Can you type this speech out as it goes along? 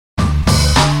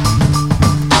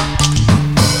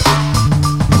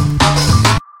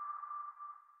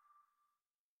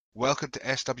Welcome to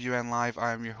SWN Live.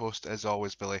 I am your host, as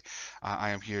always, Billy.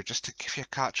 I am here just to give you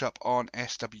a catch up on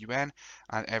SWN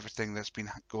and everything that's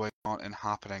been going on and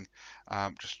happening.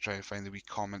 Just trying to find the wee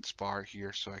comments bar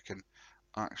here so I can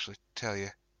actually tell you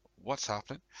what's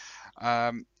happening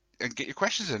and get your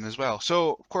questions in as well.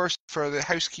 So, of course, for the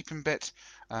housekeeping bit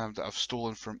that I've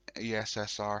stolen from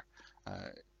ESSR,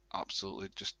 absolutely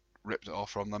just ripped it off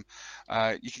from them.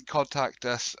 You can contact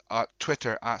us at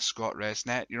Twitter at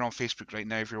ScottResNet. You're on Facebook right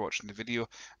now if you're watching the video,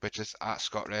 which is at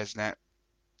ScottResNet.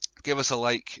 Give us a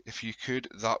like if you could,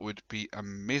 that would be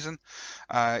amazing.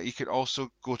 You can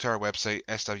also go to our website,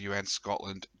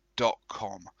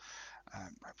 swnscotland.com. I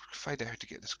find out how to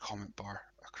get this comment bar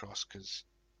across because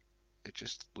it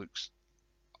just looks.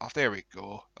 Oh, there we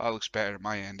go. That looks better at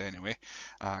my end anyway.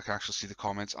 I can actually see the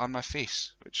comments on my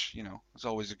face, which, is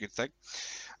always a good thing.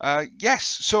 Yes,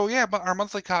 so yeah, but our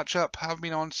monthly catch up have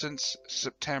been on since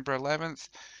September 11th,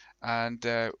 and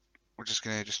we're just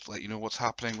going to just let you know what's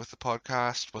happening with the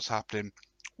podcast, what's happening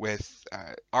with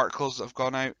articles that have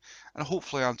gone out, and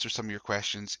hopefully answer some of your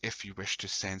questions if you wish to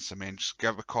send some in. Just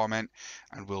give a comment,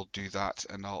 and we'll do that,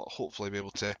 and I'll hopefully be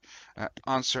able to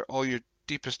answer all your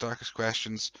deepest, darkest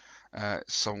questions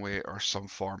some way or some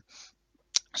form.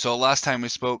 So last time we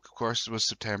spoke, of course, was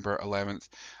September 11th,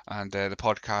 and the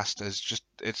podcast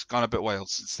it's gone a bit wild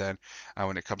since then.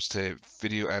 When it comes to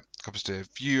video, comes to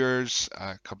viewers,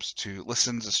 comes to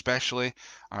listens especially.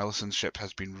 Our listenership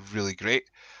has been really great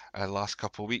the last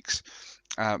couple of weeks.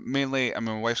 Mainly,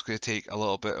 my wife's going to take a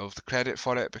little bit of the credit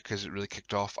for it because it really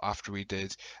kicked off after we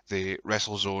did the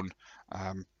WrestleZone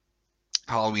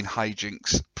Halloween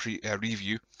hijinks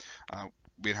review.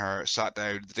 Me and her sat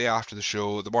down the day after the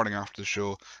show, the morning after the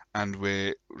show, and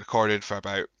we recorded for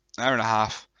about an hour and a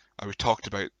half. We talked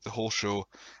about the whole show,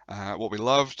 what we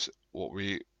loved, what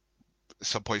we at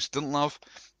some points didn't love.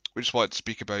 We just wanted to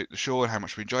speak about the show and how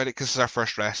much we enjoyed it because this is our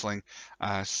first wrestling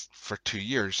for 2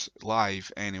 years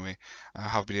live. Anyway, I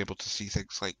have been able to see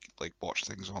things like watch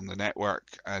things on the network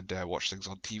and watch things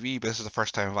on TV, but this is the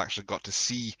first time I've actually got to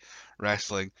see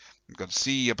wrestling. I've got to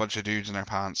see a bunch of dudes in their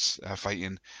pants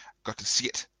fighting. Got to see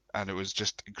it, and it was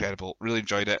just incredible. Really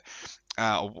enjoyed it.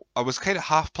 I was kind of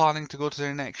half planning to go to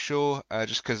their next show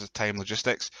just because of time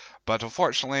logistics, but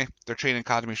unfortunately, their Training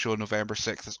Academy show November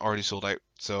 6th is already sold out,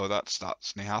 so that's not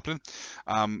happening.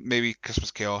 Maybe Christmas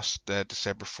Chaos, the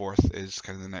December 4th, is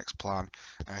kind of the next plan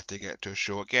to get to a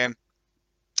show again.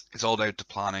 It's all down to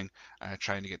planning,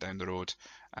 trying to get down the road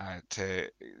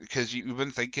because you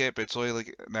wouldn't think it, but it's only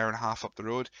like an hour and a half up the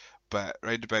road. But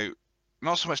right about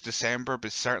not so much December,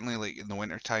 but certainly like in the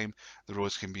winter time, the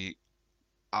roads can be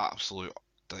absolute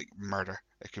like murder.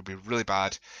 It could be really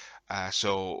bad.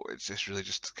 So it's really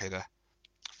just kind of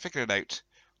figuring out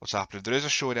what's happening. There is a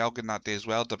show in Elgin that day as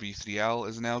well. W3L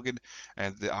is in Elgin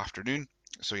in the afternoon.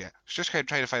 So yeah, it's just kind of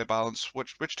trying to find a balance,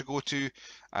 which to go to.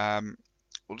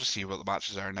 We'll just see what the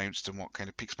matches are announced and what kind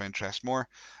of piques my interest more.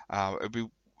 It'd be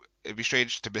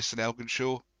strange to miss an Elgin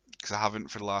show because I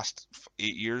haven't for the last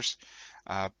 8 years.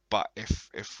 But if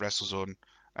WrestleZone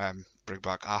bring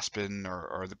back Aspen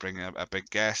or they bring a big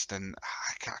guest, and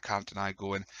I can't deny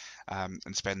going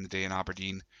and spend the day in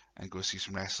Aberdeen and go see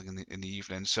some wrestling in the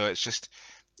evening. So it's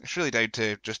really down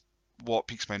to just what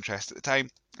piques my interest at the time,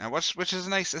 and which is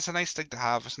nice. It's a nice thing to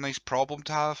have. It's a nice problem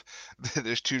to have.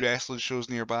 There's two wrestling shows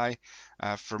nearby.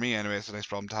 For me, anyway, it's a nice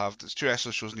problem to have. There's two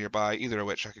wrestling shows nearby, either of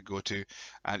which I could go to,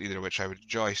 and either of which I would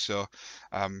enjoy. So.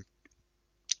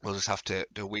 We'll just have to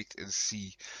wait and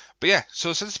see. But yeah,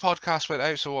 so since the podcast went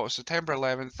out, so what was September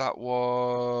 11th? That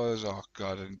was, oh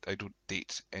God, I don't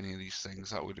date any of these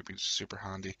things. That would have been super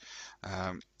handy.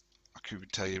 I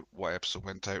couldn't tell you what episode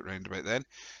went out round about then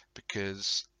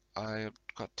because I've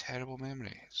got terrible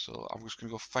memory. So I'm just going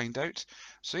to go find out.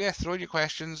 So yeah, throw in your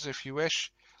questions if you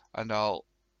wish, and I'll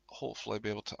hopefully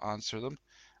be able to answer them.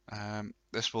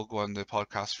 This will go on the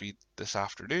podcast feed this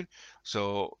afternoon,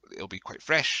 so it'll be quite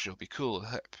fresh, it'll be cool,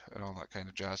 hip, and all that kind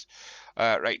of jazz.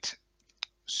 Right,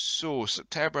 so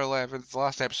September 11th, the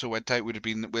last episode went out would have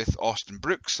been with Austin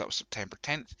Brooks, that was September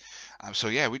 10th. So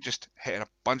yeah, we just hit a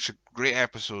bunch of great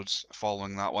episodes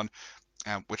following that one,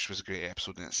 which was a great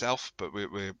episode in itself, but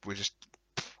we just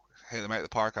hit them out of the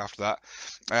park after that.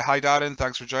 Hi Darren,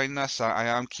 thanks for joining us. I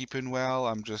am keeping well,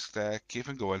 I'm just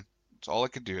keeping going. It's all I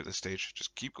can do at this stage,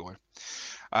 just keep going.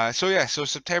 So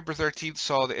September 13th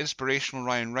saw the inspirational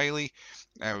Ryan Riley.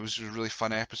 It was a really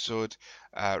fun episode.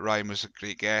 Ryan was a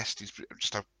great guest. He's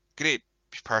just a great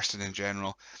person in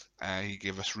general. He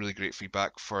gave us really great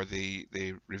feedback for the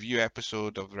review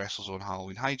episode of the WrestleZone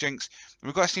Halloween Hijinks. And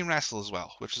we got a Steam Wrestle as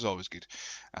well, which is always good.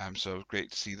 So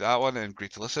great to see that one and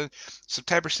great to listen.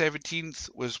 September 17th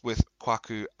was with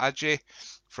Kwaku Aje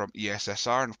from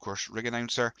ESSR and of course Ring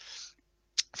Announcer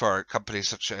for companies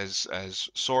such as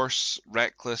Source,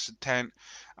 Reckless Intent,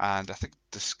 and I think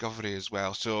Discovery as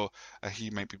well. So he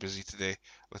might be busy today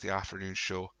with the afternoon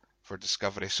show for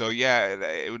Discovery. So yeah,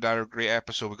 it was a great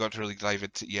episode. We got to really dive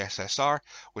into ESSR,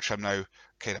 which I'm now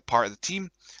kind of part of the team.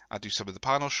 I do some of the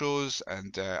panel shows,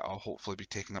 and I'll hopefully be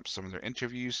taking up some of their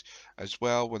interviews as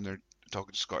well when they're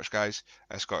talking to Scottish guys,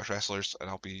 Scottish wrestlers, and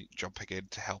I'll be jumping in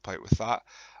to help out with that.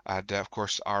 And of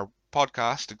course, our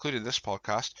podcast, including this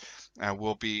podcast,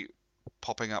 will be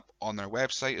popping up on their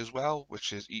website as well,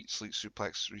 which is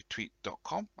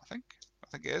eatsleepsuplexretweet.com. I think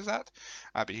it is that.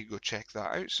 But you can go check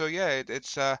that out. So yeah,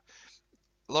 it's a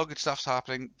lot of good stuff's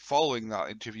happening following that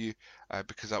interview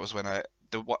because that was when I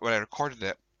recorded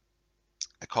it.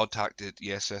 I contacted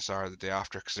ESSR the day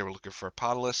after because they were looking for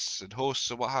panelists and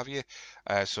hosts and what have you.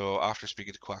 So after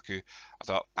speaking to Kwaku, I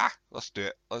thought, let's do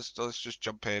it. Let's just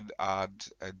jump in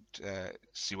and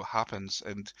see what happens.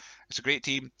 And it's a great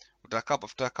team. We've done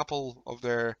a couple of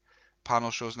their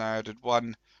panel shows now. I did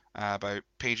one about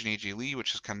Paige and AJ Lee,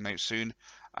 which is coming out soon.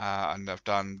 And I've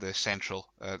done the Central,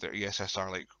 their ESSR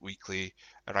like weekly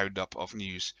roundup of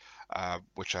news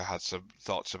which I had some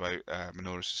thoughts about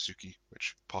Minoru Suzuki,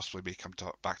 which possibly may come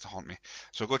back to haunt me.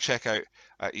 So go check out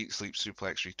Eat Sleep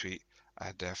Suplex Retweet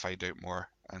and find out more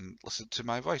and listen to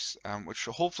my voice, which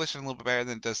will hopefully sound a little bit better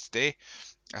than it does today.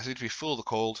 I seem to be full of the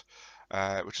cold,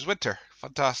 which is winter.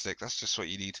 Fantastic. That's just what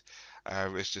you need.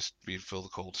 It's just being full of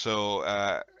the cold. So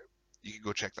you can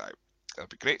go check that out. That'd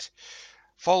be great.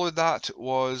 Following that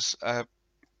was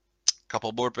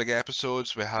couple more big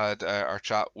episodes. We had our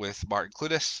chat with Martin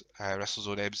Clunas,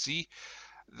 WrestleZone MC.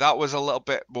 That was a little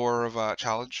bit more of a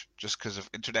challenge just because of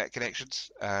internet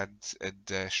connections and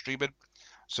streaming.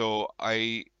 So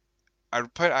I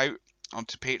put it out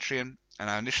onto Patreon and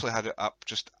I initially had it up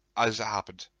just as it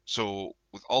happened. So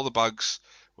with all the bugs,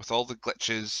 with all the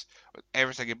glitches, with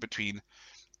everything in between,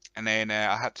 and then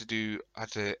I had to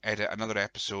edit another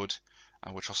episode,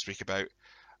 which I'll speak about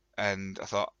and I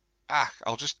thought,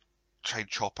 I'll just try and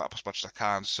chop it up as much as I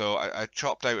can. So I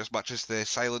chopped out as much as the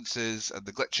silences and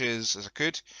the glitches as I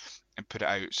could and put it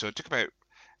out. So it didn't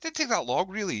take that long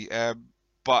really,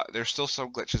 but there's still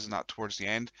some glitches in that towards the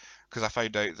end because I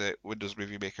found out that Windows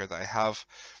Movie Maker that I have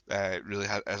really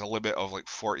has a limit of like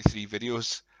 43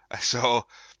 videos. So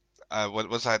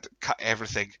once I had cut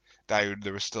everything down,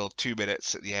 there was still 2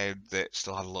 minutes at the end that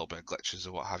still had a little bit of glitches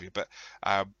and what have you. But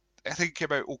I think it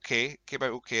came out okay. Came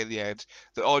out okay in the end.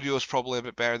 The audio is probably a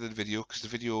bit better than the video because the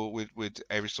video would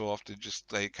every so often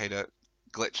just like kind of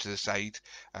glitch to the side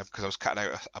because I was cutting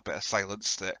out a bit of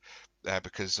silence that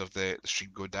because of the stream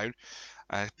going down.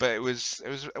 But it was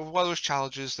one of those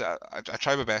challenges that I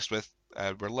try my best with.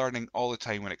 We're learning all the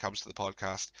time when it comes to the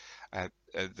podcast,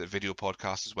 the video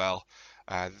podcast as well.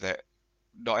 That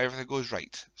not everything goes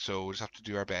right, so we just have to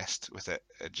do our best with it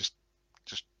and just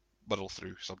muddle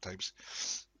through sometimes.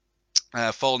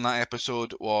 Following that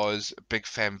episode was Big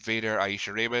Femme Vader,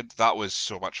 Aisha Raymond. That was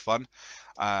so much fun.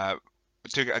 It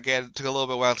took a little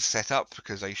bit while to set up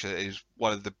because Aisha is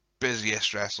one of the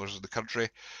busiest wrestlers in the country.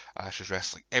 She's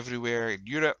wrestling everywhere in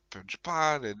Europe and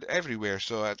Japan and everywhere.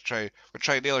 So we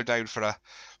try to nail her down for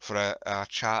a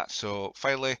chat. So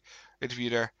finally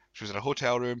interviewed her. She was in a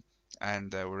hotel room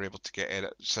and we were able to get in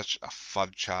such a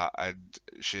fun chat. And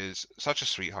she's such a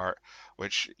sweetheart.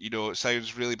 Which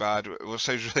sounds really bad. Well, it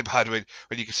sounds really bad when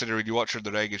you consider when you watch her in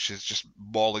the ring and she's just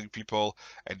mauling people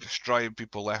and destroying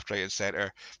people left, right, and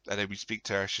center. And then we speak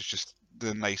to her, she's just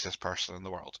the nicest person in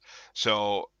the world.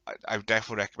 So I would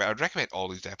definitely recommend. I'd recommend all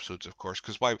these episodes, of course,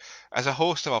 because why? As a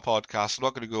host of a podcast, I'm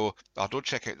not going to go. Oh, don't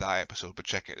check out that episode, but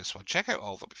check out this one. Check out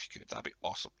all of them if you could. That'd be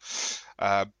awesome.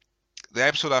 The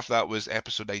episode after that was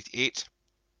episode 98,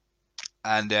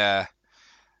 and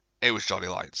it was Johnny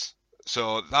Lyons.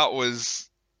 So that was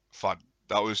fun.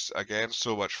 That was again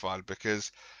so much fun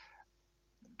because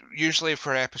usually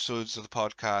for episodes of the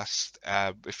podcast,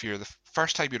 if you're the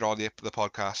first time you're on the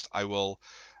podcast, I will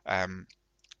try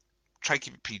and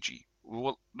keep it PG.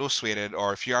 No swearing,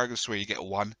 or if you are going to swear, you get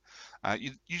one.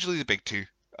 Usually the big two,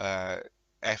 F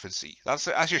and C. That's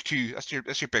your two. That's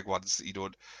your big ones that you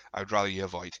don't. I would rather you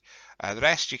avoid. The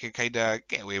rest you can kind of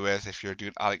get away with if you're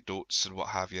doing anecdotes and what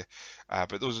have you.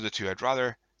 But those are the two I'd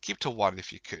rather keep to one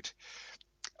if you could.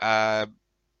 But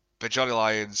Johnny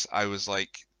Lyons, I was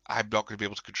like, I'm not going to be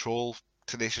able to control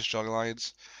Tenacious Johnny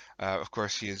Lyons. Of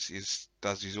course, he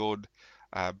does his own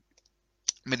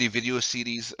mini video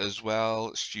series as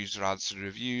well. Stews and Answer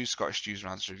Reviews, Scottish Stews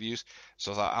and Answer Reviews.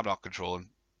 So I thought, I'm not controlling.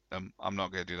 I'm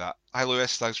not going to do that. Hi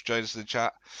Lewis, thanks for joining us in the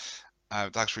chat.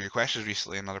 Thanks for your questions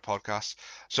recently in another podcast.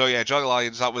 So yeah, Jolly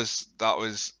Lions, that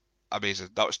was amazing.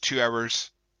 That was 2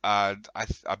 hours, and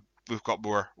we've got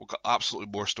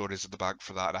absolutely more stories in the bag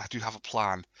for that. And I do have a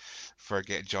plan for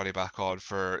getting Johnny back on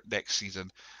for next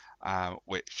season,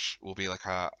 which will be like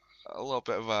a little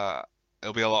bit of a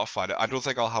it'll be a lot of fun. I don't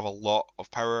think I'll have a lot of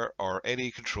power or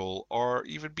any control or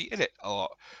even be in it a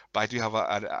lot, but I do have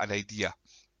an idea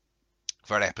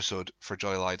for an episode for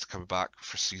Joy Lines coming back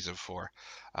for season 4.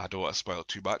 I don't want to spoil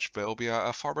too much, but it'll be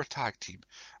a farmer tag team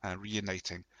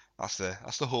reuniting. That's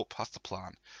the hope. That's the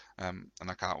plan, and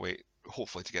I can't wait.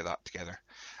 Hopefully to get that together.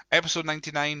 Episode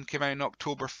 99 came out on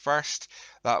October 1st.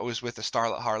 That was with the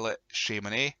Starlet Harlot Shay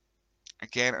Monet.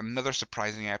 Again, another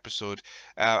surprising episode.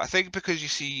 I think because you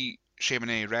see Shay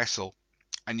Monet wrestle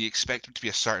and you expect him to be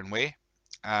a certain way.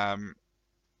 Um,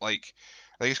 like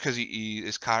I think it's because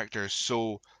his character is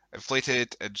so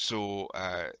inflated and so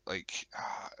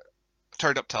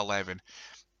turned up to 11.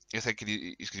 You're thinking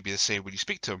he's going to be the same when you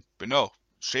speak to him, but no.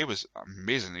 Shay was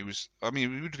amazing. I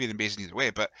mean, he would have been amazing either way,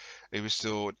 but he was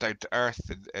so down to earth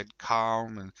and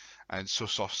calm and so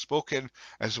soft spoken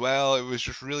as well. It was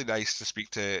just really nice to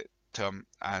speak to him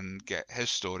and get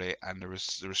his story, and there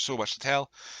was so much to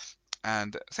tell.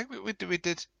 And I think we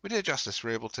did justice. We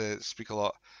were able to speak a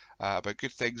lot about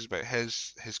good things about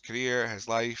his career, his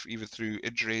life, even through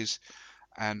injuries,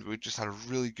 and we just had a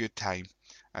really good time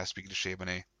speaking to Shay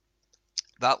Monet.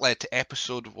 That led to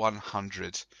episode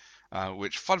 100,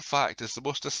 which, fun fact, is the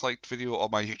most disliked video on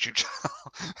my YouTube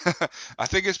channel. I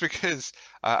think it's because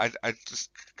I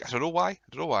don't know why,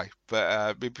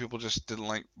 but maybe people just didn't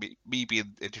like me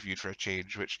being interviewed for a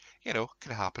change, which can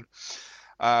happen.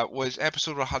 Was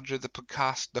episode 100, the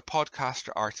podcaster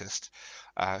artist.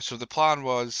 So the plan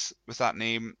was with that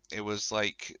name, it was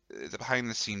like the behind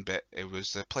the scene bit. It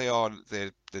was the play on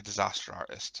the disaster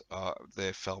artist,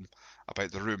 the film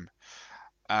about the room,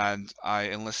 and I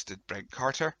enlisted Brent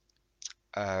Carter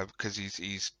because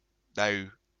he's now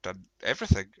done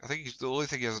everything. I think the only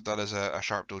thing he hasn't done is a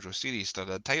Sharp Dojo series. He's done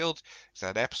Untitled. He's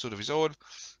had an episode of his own,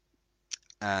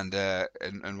 and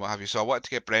what have you. So I wanted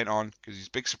to get Brent on because he's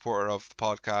a big supporter of the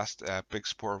podcast, big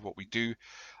supporter of what we do,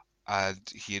 and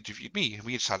he interviewed me.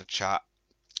 We just had a chat,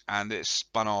 and it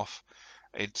spun off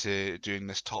into doing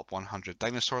this top 100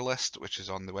 dinosaur list, which is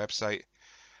on the website.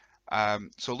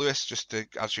 So Lewis, just to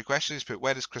answer your questions, but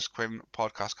when is Chris Quinn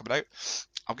podcast coming out?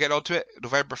 I'll get onto it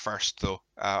November 1st, though.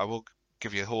 I will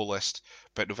give you a whole list,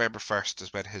 but November 1st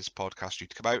is when his podcast due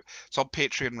to come out. It's on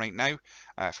Patreon right now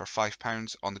for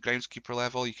 £5 on the Groundskeeper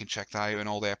level. You can check that out, and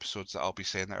all the episodes that I'll be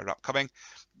saying that are upcoming,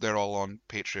 they're all on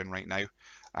Patreon right now,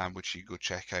 which you go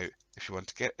check out if you want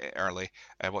to get it early.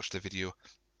 Watch the video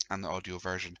and the audio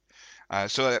version.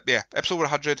 Yeah, episode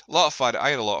 100, a lot of fun. I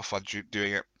had a lot of fun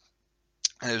doing it.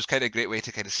 And it was kind of a great way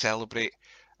to kind of celebrate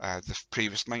the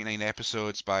previous 99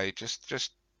 episodes by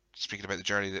just speaking about the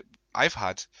journey that I've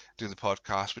had doing the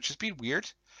podcast, which has been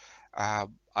weird. As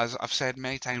I've said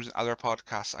many times in other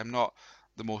podcasts, I'm not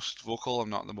the most vocal, I'm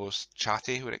not the most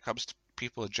chatty when it comes to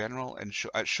people in general and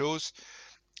at shows.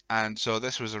 And so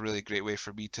this was a really great way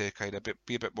for me to kind of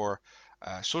be a bit more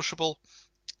sociable,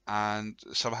 and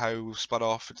somehow spun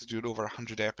off into doing over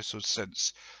 100 episodes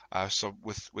since. So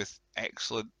with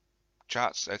excellent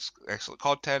chats, excellent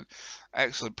content,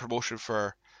 excellent promotion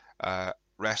for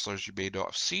wrestlers you may not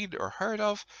have seen or heard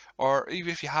of, or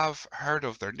even if you have heard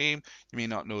of their name, you may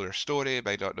not know their story,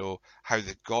 may not know how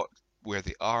they got where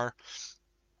they are,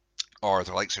 or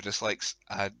their likes or dislikes,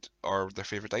 and or their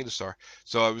favorite dinosaur.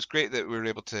 So it was great that we were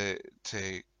able to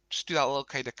just do that little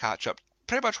kind of catch up.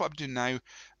 Pretty much what I'm doing now,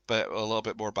 but a little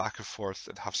bit more back and forth,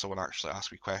 and have someone actually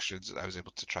ask me questions, and I was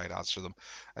able to try and answer them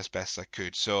as best as I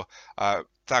could. So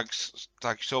thank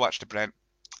you so much to Brent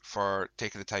for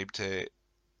taking the time to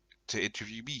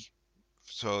interview me.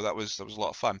 So that was a lot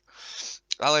of fun.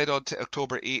 That led on to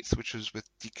October 8th, which was with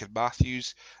Deacon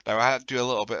Matthews. Now, I had to do a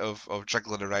little bit of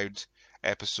juggling around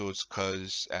episodes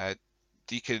because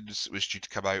Deacons was due to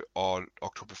come out on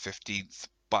October 15th,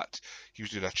 but he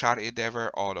was doing a charity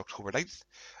endeavour on October 9th.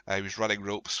 He was running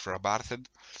ropes for a marathon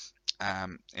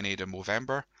in Ada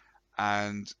Movember,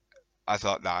 and I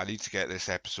thought, nah, I need to get this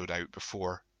episode out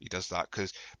before he does that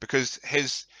because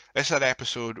this is an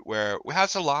episode where we had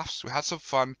some laughs, we had some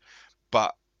fun,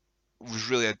 but was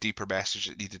really a deeper message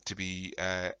that needed to be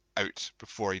out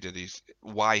before he did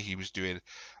why he was doing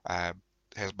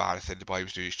his marathon, why he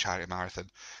was doing his charity marathon,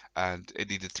 and it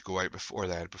needed to go out before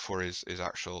then, before his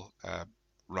actual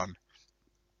run,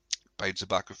 bouncing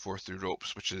back and forth through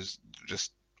ropes, which is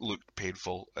just looked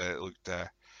painful. It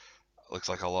looks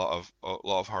like a lot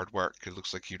of hard work. It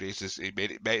looks like he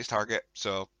met his target.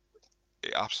 So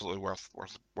absolutely worth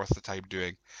the time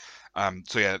doing.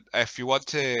 So yeah, if you want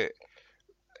to, it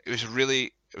was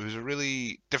a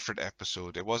really different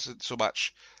episode. It wasn't so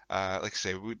much, like I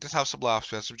say, we did have some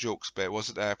laughs, we had some jokes, but it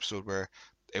wasn't an episode where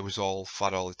it was all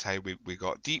fun all the time. We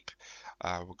got deep,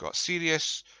 we got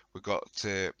serious, we got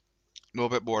to know a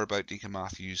bit more about Deacon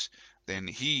Matthews than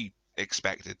he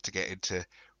expected to get into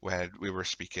when we were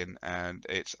speaking, and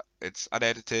it's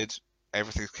unedited,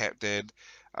 everything's kept in,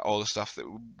 all the stuff that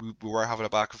we were having a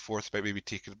back and forth about, maybe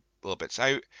taking little bits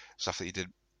out, stuff that he did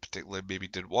particularly maybe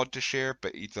didn't want to share,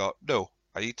 but he thought, no,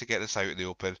 I need to get this out in the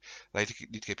open. Need to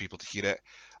get people to hear it.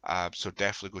 So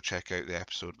definitely go check out the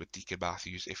episode with Deacon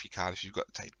Matthews if you can, if you've got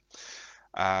the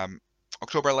time.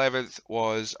 October 11th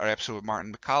was our episode with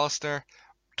Martin McAllister.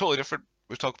 Totally different.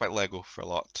 We've talked about Lego for a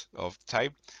lot of the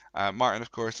time. Martin,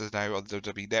 of course, is now on the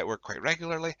WWE Network quite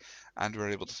regularly, and we were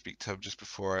able to speak to him just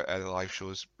before the live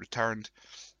shows returned.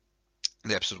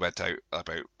 The episode went out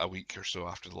about a week or so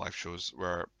after the live shows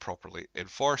were properly in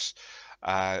force,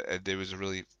 and it was a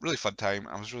really, really fun time.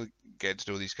 I was really getting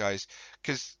to know these guys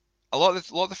because a lot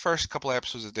of the first couple of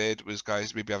episodes I did was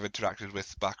guys maybe I've interacted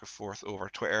with back and forth over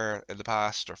Twitter in the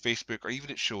past or Facebook or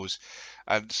even at shows,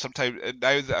 and sometimes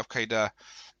now that I've kind of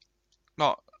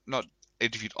not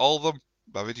interviewed all of them,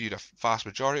 but I've interviewed a vast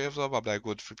majority of them. I'm now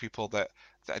going for people that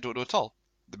I don't know at all.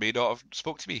 They may not have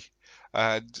spoke to me,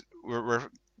 and we're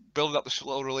building up this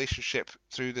little relationship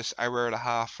through this hour and a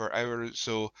half or hour or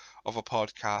so of a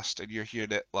podcast, and you're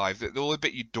hearing it live. The only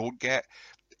bit you don't get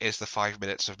is the 5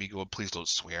 minutes of me going, please don't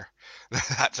swear.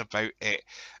 That's about it.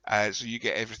 So you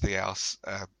get everything else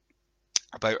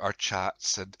about our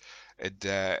chats and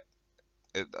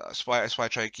that's why I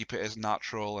try to keep it as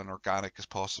natural and organic as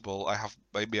possible. I have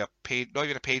maybe a page, not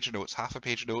even a page of notes, half a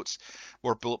page of notes,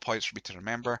 more bullet points for me to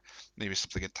remember, maybe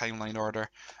something in timeline order,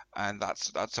 and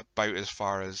that's about as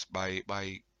far as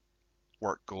my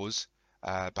work goes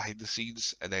behind the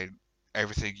scenes, and then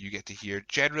everything you get to hear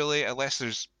generally, unless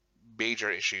there's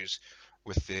major issues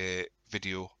with the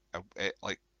video,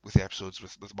 like with the episodes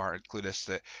with Martin Clunas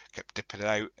that kept dipping it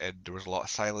out and there was a lot of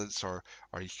silence or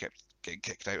he kept getting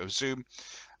kicked out of Zoom.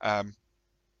 um,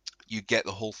 you get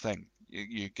the whole thing.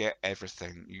 You get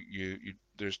everything.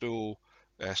 There's no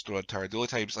stone unturned. The only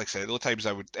times, like I said, the only times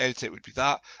I would edit it would be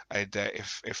that, and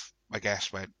if my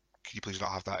guest went, "Can you please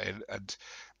not have that in?" And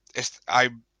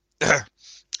I'm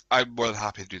I'm more than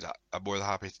happy to do that. I'm more than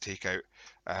happy to take out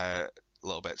uh,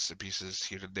 little bits and pieces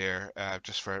here and there,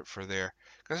 just for there,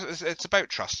 because it's about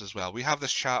trust as well. We have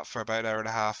this chat for about an hour and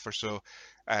a half or so,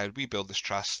 and we build this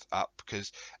trust up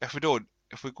because if we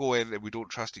go in and we don't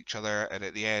trust each other, and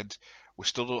at the end we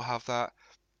still don't have that,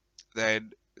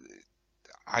 then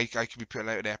I could be putting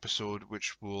out an episode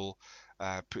which will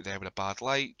put them in a bad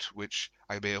light, which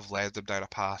I may have led them down a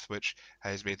path which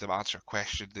has made them answer a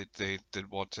question that they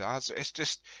didn't want to answer. It's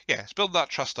just, yeah, it's building that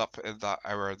trust up in that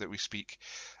hour that we speak,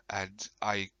 and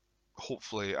I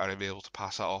hopefully are able to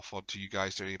pass that off on to you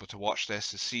guys that are able to watch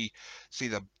this and see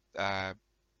them uh,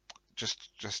 just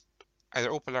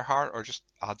either open their heart or just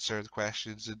answer the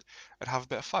questions and have a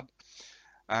bit of fun.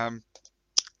 Um,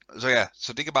 so yeah,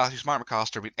 so Deacon Matthews, Mark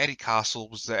McAllister, I mean Eddie Castle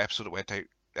was the episode that went out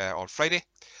on Friday.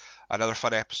 Another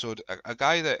fun episode. A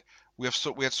guy that we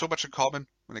had so much in common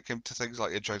when it came to things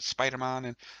like enjoying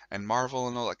Spider-Man and Marvel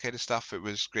and all that kind of stuff. It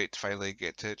was great to finally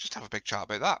get to just have a big chat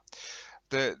about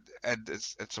that. And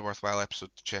it's a worthwhile episode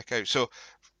to check out. So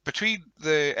between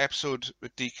the episode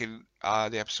with Deacon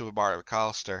and the episode with Mark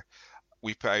McAllister,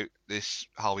 we put out this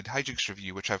Halloween hijinks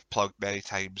review, which I've plugged many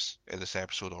times in this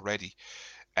episode already.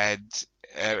 And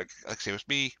like I say, it was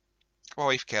me, my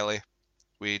wife Kelly.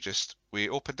 We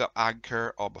opened up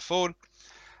Anchor on my phone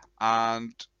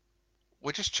and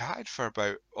we just chatted for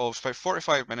it's about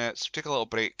 45 minutes. Took a little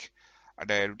break, and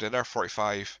then we did our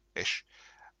 45-ish,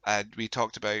 and we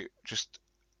talked about just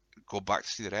going back to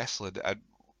see the wrestling and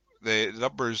the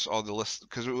numbers on the list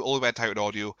because we only went out in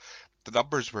audio. The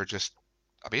numbers were just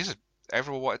amazing.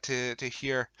 Everyone wanted to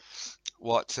hear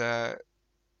what I'm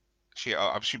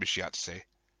assuming she had to say,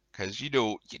 because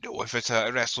if it's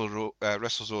a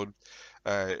WrestleZone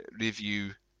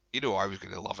review, I was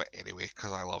going to love it anyway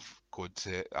because I love going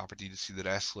to Aberdeen to see the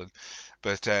wrestling.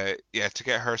 But yeah, to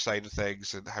get her side of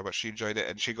things and how much she enjoyed it,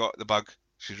 and she got the bug.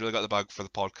 She's really got the bug for the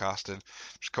podcast, and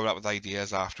she's coming up with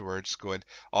ideas afterwards, going,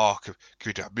 "Oh, can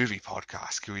we do a movie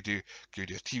podcast? Can we do a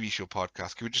TV show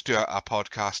podcast? Can we just do a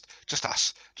podcast, just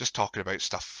us, just talking about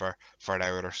stuff for an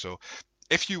hour or so?"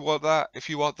 if you want that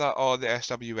on the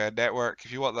SWN network,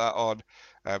 if you want that on,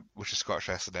 which is Scottish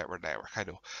Wrestling Network, I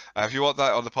know. If you want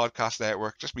that on the podcast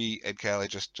network, just me and Kelly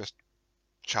just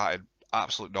chatting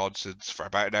absolute nonsense for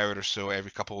about an hour or so every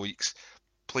couple of weeks.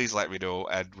 Please let me know,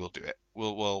 and we'll do it.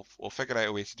 We'll figure out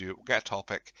a way to do it. We'll get a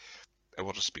topic, and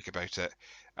we'll just speak about it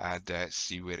and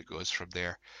see where it goes from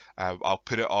there. I'll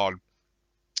put it on.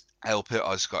 I'll put it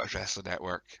on Scottish Wrestling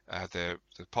Network, the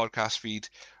podcast feed,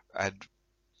 and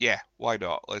yeah, why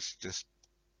not? Let's just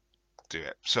do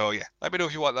it. So yeah, let me know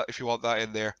if you want that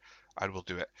in there, and we'll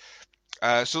do it.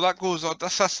 So that goes on.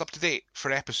 That's us up to date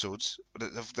for episodes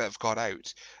that have gone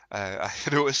out. I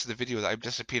noticed in the video that I'm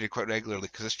disappearing quite regularly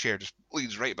because this chair just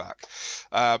leans right back.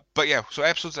 But yeah, so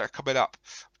episodes that are coming up.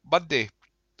 Monday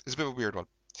is a bit of a weird one.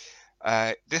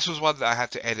 This was one that I had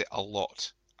to edit a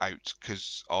lot out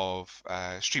because of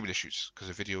streaming issues, because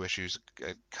of video issues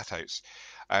and cutouts.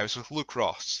 I was with Luke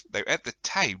Ross. Now, at the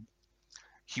time,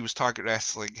 he was Target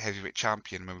Wrestling Heavyweight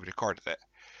Champion when we recorded it.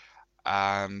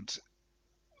 And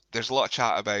there's a lot of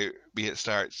chat about me at the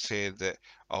start saying that,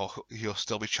 oh, he'll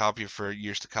still be champion for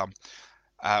years to come,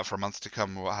 for months to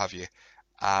come, or what have you.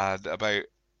 And about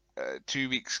 2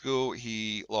 weeks ago,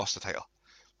 he lost the title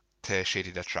to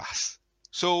Shady Natras.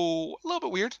 So a little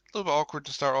bit weird, a little bit awkward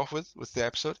to start off with the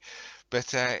episode,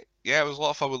 but yeah, it was a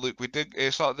lot of fun with Luke. We did.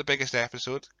 It's not the biggest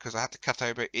episode because I had to cut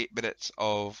out about 8 minutes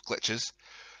of glitches,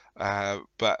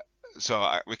 but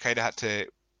we kind of had to.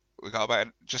 We got about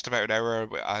just about an hour.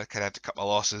 But I kind of had to cut my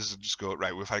losses and just go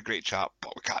right. We've had a great chat,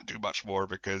 but we can't do much more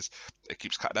because it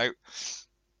keeps cutting out.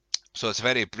 So it's a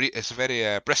very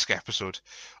brisk episode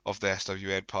of the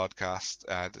SWN podcast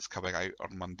that's coming out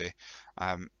on Monday.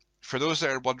 Um, for those that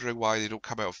are wondering why they don't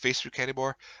come out on Facebook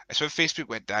anymore, it's when Facebook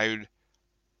went down.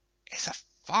 It's a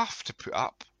faff to put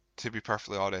up, to be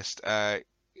perfectly honest.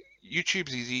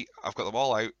 YouTube's easy. I've got them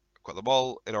all out. I've got them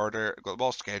all in order. I've got them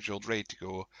all scheduled, ready to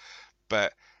go.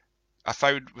 But I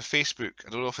found with Facebook, I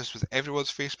don't know if it's with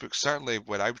everyone's Facebook, certainly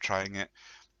when I'm trying it,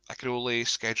 I can only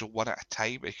schedule one at a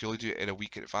time. I can only do it in a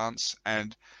week in advance.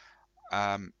 And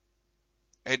um,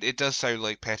 it does sound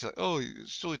like petty, like, oh, it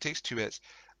only takes 2 minutes.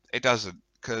 It doesn't,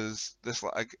 because this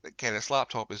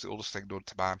laptop is the oldest thing known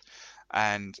to man,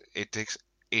 and it takes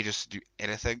ages to do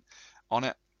anything on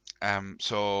it.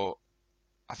 So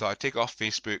I thought I'd take off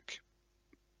Facebook.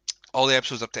 All the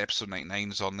episodes up to episode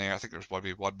 99 is on there. I think there's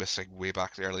maybe one missing way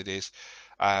back in the early days.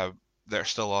 They're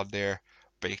still on there,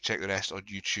 but you can check the rest on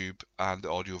YouTube and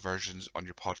the audio versions on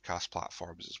your podcast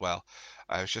platforms as well.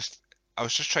 I was just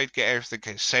trying to get everything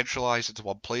kind of centralized into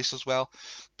one place as well,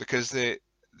 because the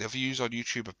views on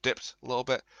YouTube have dipped a little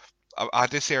bit. I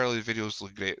did say earlier the videos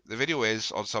look great. The video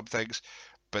is on some things,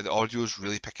 but the audio is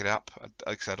really picking up. And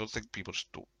like I said, I don't think people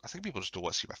just don't. I think people just don't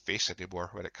want to see my face anymore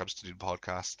when it comes to doing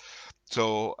podcasts.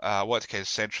 So I want to kind of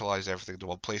centralize everything to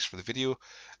one place for the video,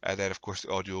 and then of course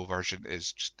the audio version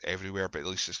is just everywhere, but at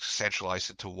least it's centralized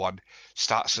into one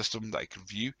stat system that I can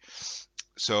view.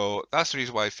 So that's the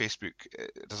reason why Facebook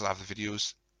doesn't have the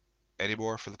videos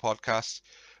anymore for the podcast.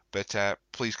 But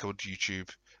please go to YouTube,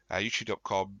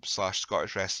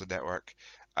 youtube.com/Scottish Wrestling Network,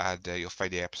 and you'll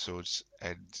find the episodes,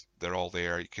 and they're all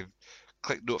there. You can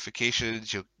click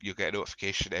notifications. You'll get a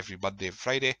notification every Monday and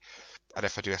Friday. And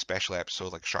if I do a special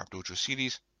episode like Sharp Dojo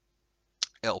series,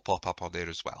 it'll pop up on there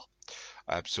as well.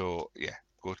 So yeah,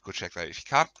 go check that out if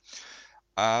you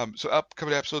can. So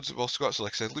upcoming episodes we've also got, so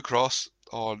like I said, Luke Ross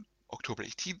on October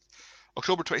 18th.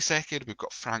 October 22nd, we've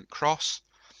got Frank Cross,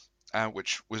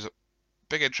 which was a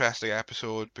big interesting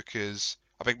episode, because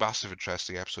a big massive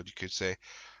interesting episode you could say,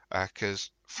 because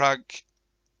Frank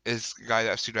is a guy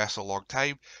that I've seen wrestle a long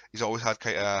time. He's always had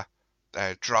kind of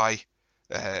dry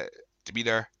uh,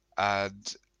 demeanor,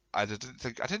 and I didn't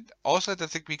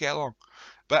think we get along,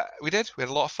 but we did. We had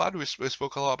a lot of fun. We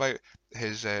spoke a lot about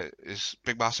his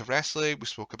big massive wrestling. We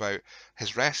spoke about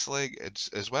his wrestling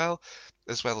as well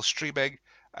as streaming,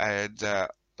 and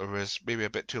there was maybe a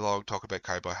bit too long talking about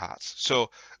cowboy hats.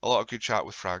 So a lot of good chat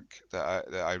with Frank that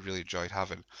I really enjoyed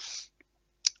having.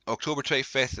 October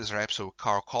 25th is our episode with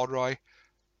Carl Conroy.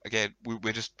 Again,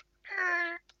 we just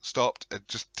stopped and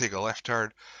just take a left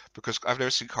turn, because I've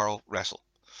never seen Carl wrestle,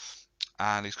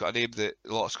 and he's got a name that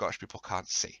a lot of Scottish people can't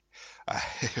say.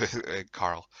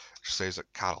 Carl, just says it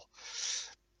Carol,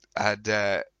 and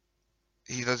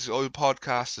he does his own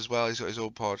podcast as well. He's got his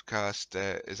own podcast.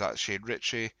 Is that Shane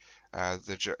Ritchie,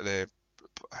 the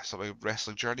something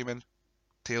wrestling journeyman,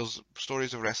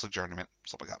 stories of wrestling journeyman,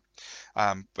 something like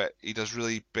that. But he does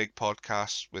really big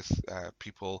podcasts with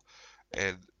people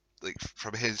in, like,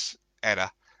 from his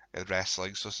era in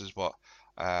wrestling. So this is what,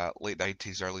 late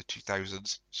 90s, early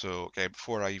 2000s. So again,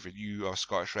 before I even knew our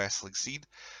Scottish wrestling scene.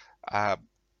 Um,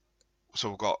 So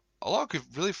we've got a lot of good,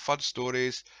 really fun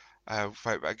stories.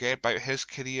 Again, about his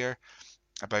career,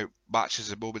 about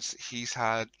matches and moments that he's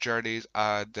had, journeys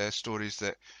and stories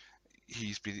that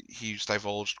he's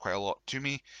divulged quite a lot to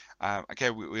me.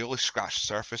 Again, we only scratched the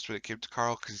surface when it came to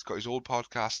Carl because he's got his own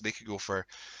podcast and they could go for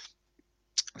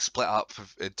split up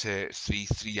into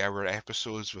three-hour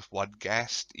episodes with one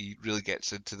guest. He really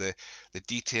gets into the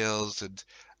details and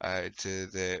into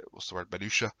the what's the word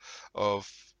minutia of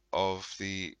of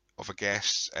a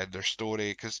guest and their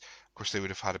story because of course they would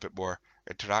have had a bit more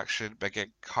interaction. But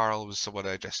again, Carl was someone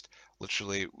I just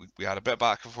literally we had a bit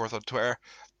back and forth on Twitter,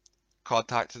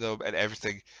 contacted him and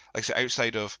everything. Like I said,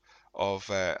 outside of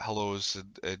hellos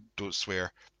and don't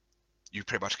swear, you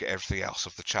pretty much get everything else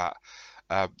of the chat.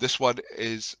 This one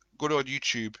is going on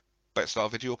YouTube, but it's not a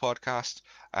video podcast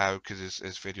because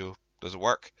his video doesn't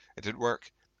work. It didn't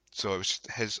work, so it was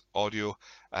just his audio,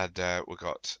 and I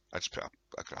just put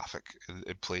a graphic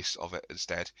in place of it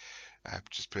instead.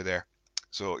 Just put it there.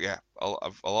 So yeah, a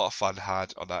lot of fun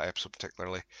had on that episode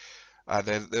particularly. And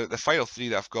then the final three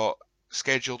that I've got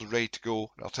scheduled and ready to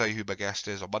go, and I'll tell you who my guest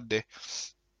is on Monday.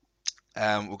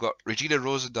 We've got Regina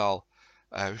Rosendahl,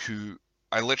 who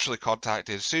I literally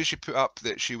contacted as soon as she put up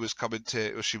that she was coming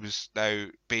to, or she was now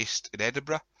based in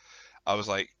Edinburgh. I was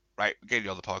like, right, I'm getting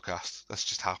you on the podcast. That's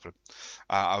just happened.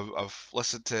 I've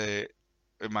listened to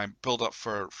in my build up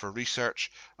for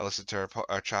research. I listened to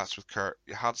our chats with Kurt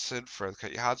Johansson for the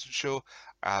Kurt Johansson show,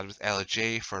 and with Ella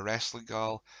J for Wrestling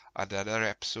Girl, and another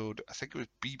episode. I think it was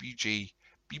BBG.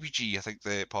 BBG, I think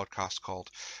the podcast called.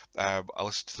 I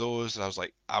listened to those and I was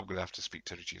like, I'm gonna have to speak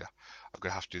to Regina. I'm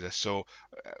gonna have to do this. So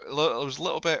it was a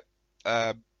little bit.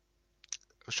 I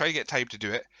was trying to get time to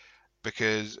do it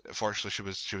because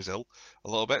unfortunately she was ill a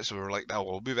little bit. So we were like, no,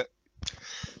 we'll move it.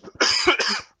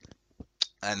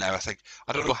 And now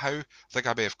I don't know how. I think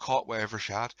I may have caught whatever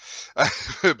she had,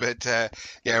 but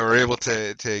yeah, we were able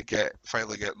to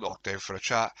finally get locked down for a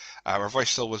chat. Our voice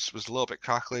still was a little bit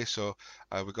crackly, so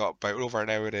we got about over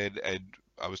an hour in, and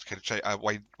I was kind of trying. I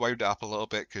wound it up a little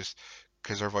bit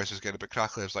because our voice was getting a bit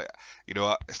crackly. I was like, you know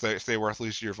what, it's they worth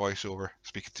losing your voice over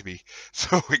speaking to me.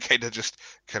 So we kind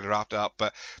of wrapped it up,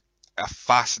 but a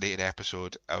fascinating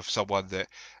episode of someone that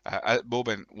at the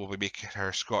moment will be making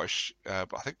her Scottish, I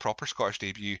think proper Scottish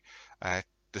debut uh,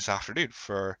 this afternoon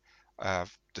for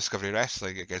Discovery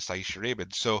Wrestling against Aisha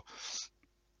Raymond. So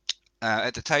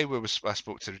at the time when I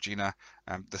spoke to Regina,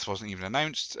 this wasn't even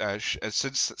announced.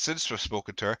 Since we've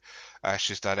spoken to her,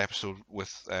 she's done an episode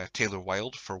with Taylor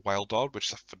Wilde for Wild Dog,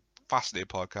 which is a fascinating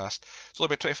podcast. It's only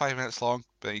about 25 minutes long,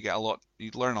 but you get a lot,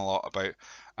 you learn a lot about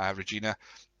Regina.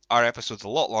 Our episode's a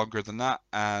lot longer than that,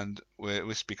 and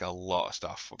we speak a lot of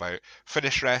stuff about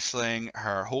Finnish wrestling,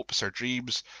 her hopes, her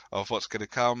dreams of what's going to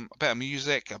come, a bit of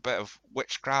music, a bit of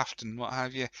witchcraft, and what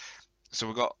have you. So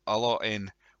we got a lot in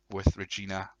with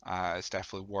Regina. It's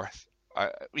definitely worth. I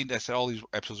mean, I said all these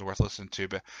episodes are worth listening to,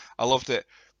 but I loved it.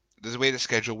 The way the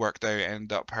schedule worked out,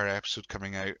 ended up her episode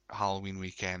coming out Halloween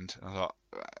weekend. And I thought,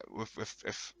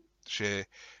 if she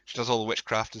does all the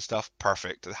witchcraft and stuff,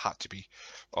 perfect. It had to be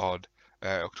on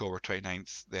October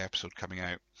 29th, the episode coming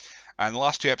out. And the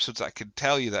last two episodes I can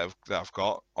tell you that I've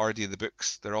got already in the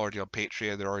books. They're already on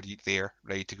Patreon. They're already there,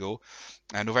 ready to go.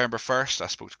 And November 1st, I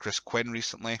spoke to Chris Quinn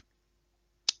recently,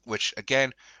 which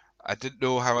again, I didn't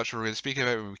know how much we were going to speak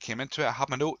about when we came into it. I had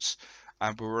my notes,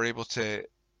 and we were able to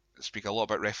speak a lot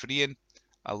about refereeing,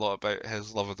 a lot about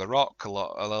his love of The Rock, a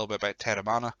little bit about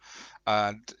Terramana,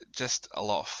 and just a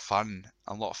lot of fun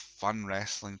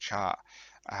wrestling chat.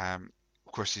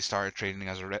 Of course, he started training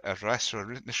as a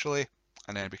wrestler initially,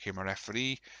 and then became a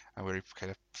referee, and where he kind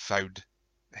of found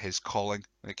his calling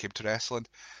when it came to wrestling.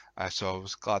 So I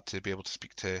was glad to be able to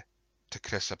speak to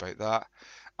Chris about that.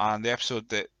 And the episode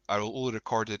that I only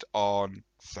recorded on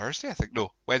Thursday, I think,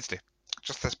 no, Wednesday,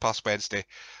 just this past Wednesday,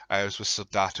 was with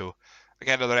Soldato.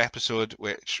 Again, another episode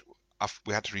which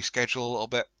we had to reschedule a little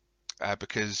bit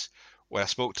because when I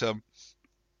spoke to him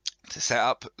to set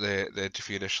up the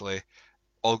interview initially,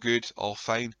 all good, all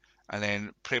fine, and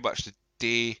then pretty much the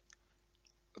day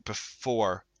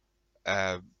before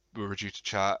we were due to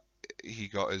chat, he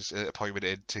got his appointment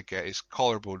in to get his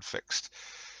collarbone fixed.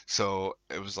 So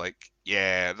it was like,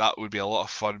 yeah, that would be a lot of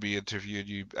fun, me interviewing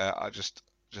you. I just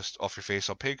off your face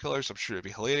on painkillers. I'm sure it'd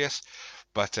be hilarious.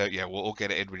 But yeah, we'll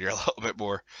get it in when you're a little bit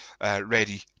more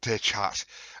ready to chat.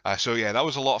 So yeah, that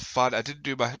was a lot of fun. I didn't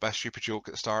do my stupid joke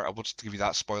at the start. I wanted to give you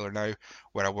that spoiler now,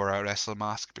 where I wore a wrestling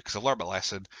mask because I've learned my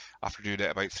lesson after doing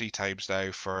it about 3 times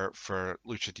now for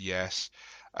Lucha DS,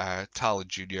 Talon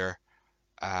Junior.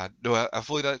 No,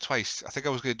 I've only done it twice. I think I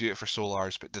was going to do it for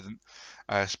Solars, but didn't.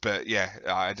 But yeah,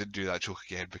 I didn't do that joke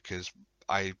again because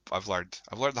I've learned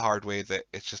the hard way that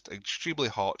it's just extremely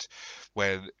hot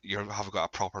when you haven't got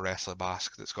a proper wrestling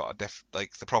mask that's got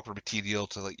like the proper material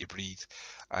to let you breathe,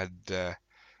 and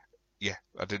yeah,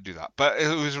 I didn't do that. But it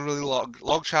was a really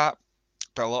long chat,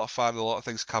 but a lot of fun, a lot of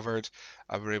things covered.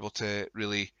 I were able to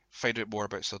really find out more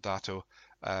about Soldato,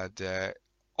 and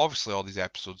obviously all these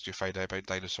episodes you find out about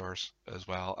dinosaurs as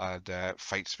well, and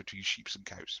fights between sheep and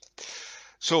cows.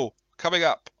 So coming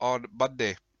up on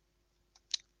Monday,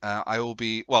 I will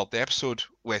be the episode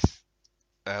with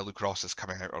Luke Ross is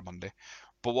coming out on Monday.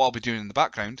 But what I'll be doing in the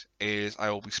background is I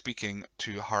will be speaking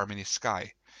to Harmony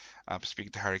Sky. I'm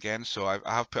speaking to her again, so I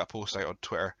have put a post out on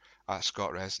Twitter at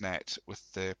ScottResNet with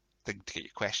the thing to get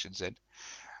your questions in,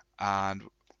 and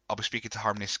I'll be speaking to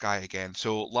Harmony Sky again.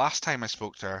 So last time I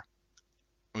spoke to her,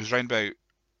 it was around about,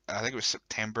 I think it was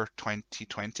September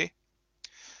 2020,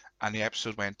 and the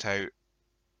episode went out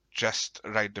just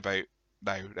around about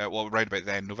now. Around about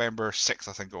then, November 6th,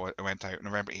 I think it went out,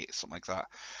 November 8th, something like that.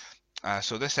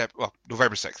 So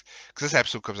November 6th, because this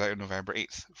episode comes out on November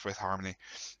 8th with Harmony.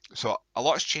 So a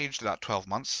lot has changed in that 12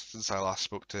 months since I last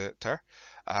spoke to her.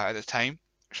 At the time,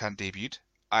 she hadn't debuted.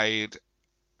 I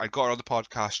got her on the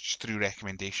podcast just through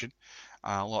recommendation.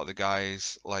 A lot of the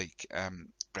guys like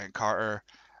Brent Carter,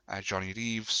 Johnny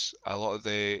Reeves, a lot of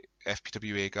the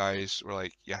FPWA guys were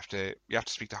like, you have to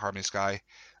speak to Harmony Sky,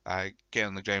 get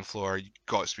on the ground floor. You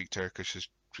got to speak to her because she's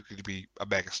going to be a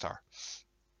megastar.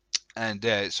 And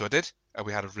so I did. And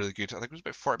we had a really good, I think it was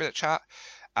about 40-minute chat.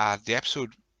 The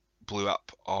episode blew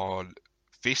up on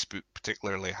Facebook,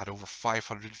 particularly, had over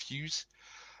 500 views.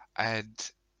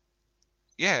 And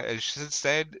yeah, and since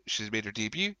then, she's made her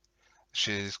debut.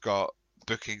 She's got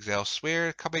bookings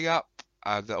elsewhere coming up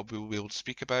that we'll be able to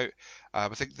speak about. I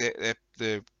think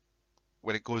the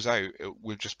when it goes out,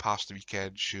 we've just passed the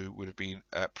weekend. She would have been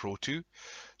at Pro 2.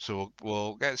 So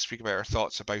we'll get to speak about her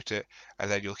thoughts about it,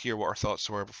 and then you'll hear what her thoughts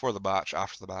were before the match,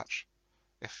 after the match,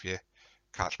 if you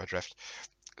catch my drift.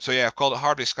 So yeah, I've called it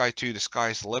Harmony Sky 2, the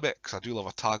sky's the limit, because I do love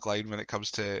a tagline when it comes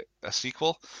to a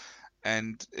sequel,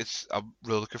 and I'm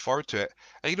really looking forward to it.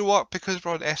 And you know what? Because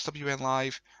we're on SWN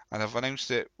Live, and I've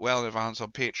announced it well in advance on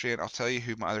Patreon, I'll tell you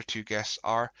who my other two guests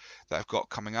are that I've got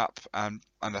coming up, and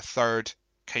a third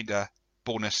kind of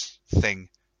bonus thing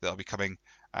that'll be coming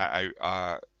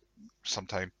out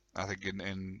sometime. I think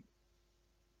in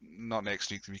not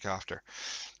next week, the week after.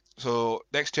 So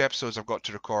next two episodes I've got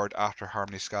to record after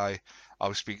Harmony Sky.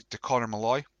 I'll speak to Connor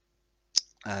Malloy,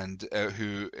 and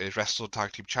who is Wrestle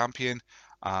Tag Team Champion.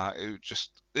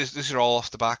 These are all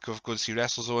off the back of going to see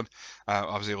WrestleZone.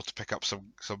 I was able to pick up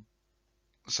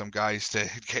some guys to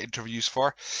get interviews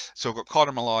for. So I've got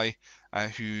Connor Malloy,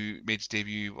 who made his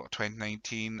debut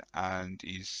 2019, and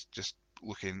he's just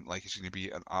looking like he's going to be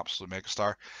an absolute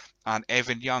megastar. And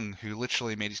Evan Young, who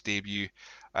literally made his debut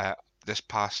this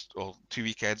past 2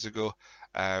 weekends ago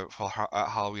at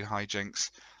Halloween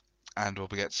Hijinks, and we'll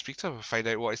get to speak to him and find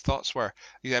out what his thoughts were.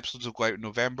 These episodes will go out in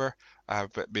November,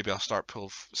 but maybe I'll start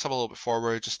pulling some a little bit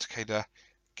forward just to kind of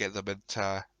get them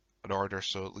into an order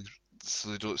so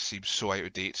they don't seem so out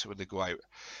of date when they go out.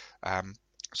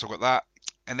 So I've got that,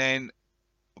 and then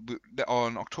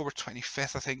on October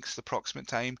 25th, I think is the approximate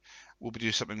time, we'll be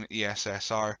doing something with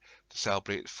ESSR to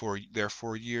celebrate their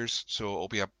 4 years. So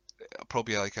it'll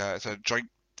probably like it's a joint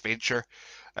venture.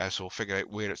 So we'll figure out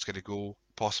where it's going to go.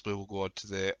 Possibly we'll go on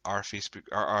to our Facebook,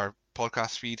 our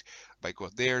podcast feed, might go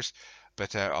on theirs,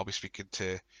 but I'll be speaking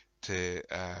to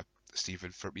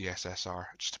Stephen from ESSR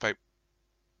just about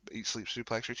Eat Sleep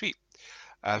Suplex Retweet.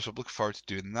 So I'm looking forward to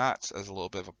doing that as a little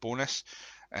bit of a bonus,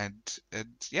 and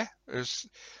yeah,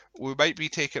 we might be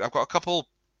taking. I've got a couple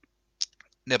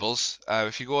nibbles.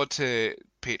 If you go to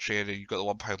Patreon and you've got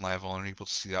the £1 level and are able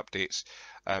to see the updates,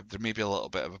 there may be a little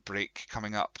bit of a break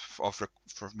coming up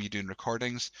for me doing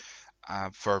recordings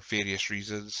for various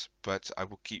reasons, but I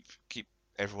will keep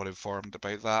everyone informed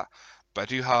about that. But I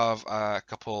do have a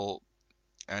couple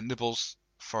nibbles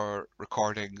for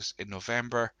recordings in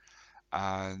November,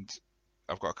 and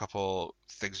I've got a couple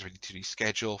things we need to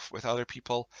reschedule with other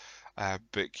people.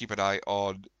 But keep an eye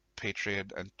on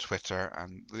Patreon and Twitter,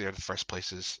 and they're the first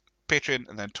places. Patreon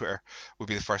and then Twitter will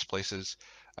be the first places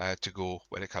to go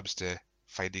when it comes to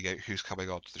finding out who's coming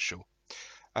on to the show.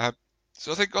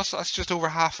 So I think that's just over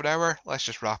half an hour. Let's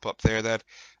just wrap up there then,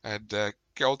 and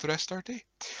get on to the rest of our day.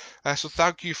 So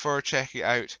thank you for checking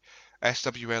out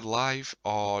SWN Live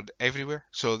on everywhere.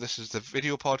 So this is the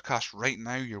video podcast right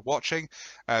now you're watching,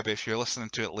 but if you're listening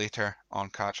to it later on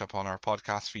catch up on our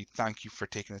podcast feed, thank you for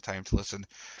taking the time to listen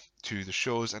to the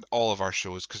shows and all of our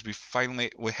shows, because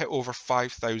we hit over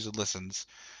 5,000 listens.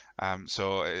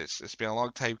 So it's been a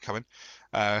long time coming,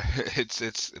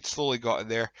 It's slowly gotten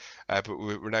there, but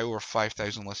we're now over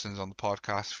 5,000 listens on the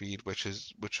podcast feed, which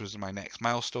was my next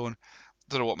milestone.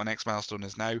 Don't know what my next milestone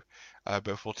is now,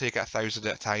 but we'll take it 1,000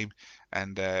 at a time,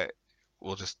 and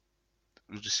we'll just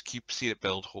we'll just keep seeing it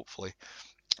build, hopefully.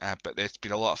 But it's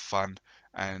been a lot of fun,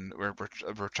 and we're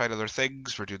trying other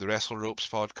things. We're doing the Wrestle Ropes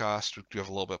podcast. We do have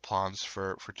a little bit of plans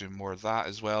for doing more of that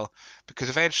as well, because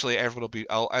eventually everyone will be.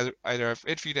 I'll either have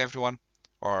interviewed everyone,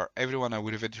 or everyone I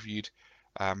would have interviewed.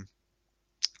 Um,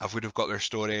 I would have got their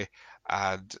story,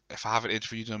 and if I haven't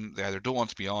interviewed them, they either don't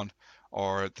want to be on,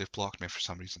 or they've blocked me for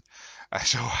some reason.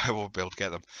 So I won't be able to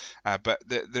get them. But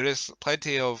there is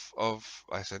plenty of,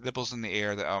 like I said, nibbles in the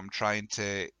air that I'm trying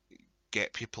to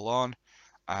get people on.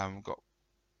 We've got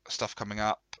stuff coming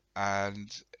up, and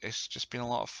it's just been a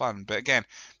lot of fun. But again,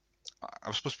 I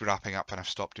was supposed to be wrapping up and I've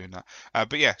stopped doing that.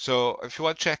 But yeah, so if you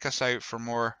want to check us out for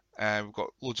more, we've got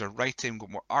loads of writing, we've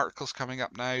got more articles coming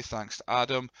up now, thanks to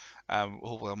Adam.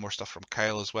 Hopefully more stuff from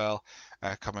Kyle as well,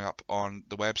 coming up on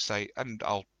the website, and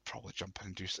I'll probably jump in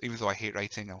and do, even though I hate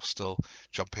writing, I'll still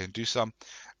jump in and do some.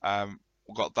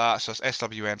 We've got that, so it's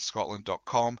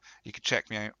swnscotland.com. You can check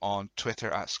me out on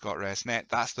Twitter at ScottResNet.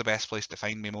 That's the best place to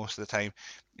find me most of the time.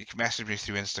 You can message me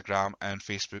through Instagram and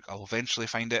Facebook. I'll eventually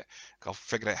find it. I'll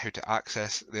figure out how to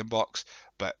access the inbox,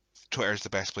 but Twitter is the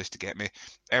best place to get me.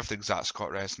 Everything's at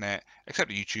ScottResNet,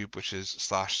 except YouTube, which is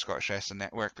 /Scottish Wrestling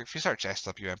Network. But if you search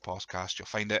SWN Podcast, you'll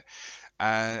find it.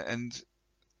 And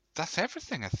that's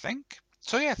everything, I think.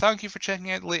 So yeah, thank you for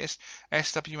checking out the latest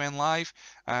SWN Live.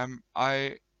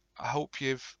 I hope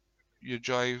you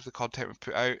enjoy the content we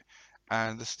put out,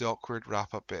 and this is the awkward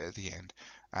wrap up bit at the end.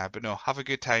 But no, have a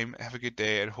good time, have a good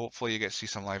day, and hopefully you get to see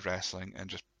some live wrestling and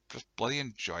just bloody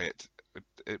enjoy it.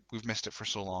 We've missed it for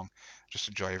so long. Just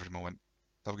enjoy every moment.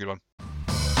 Have a good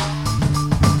one.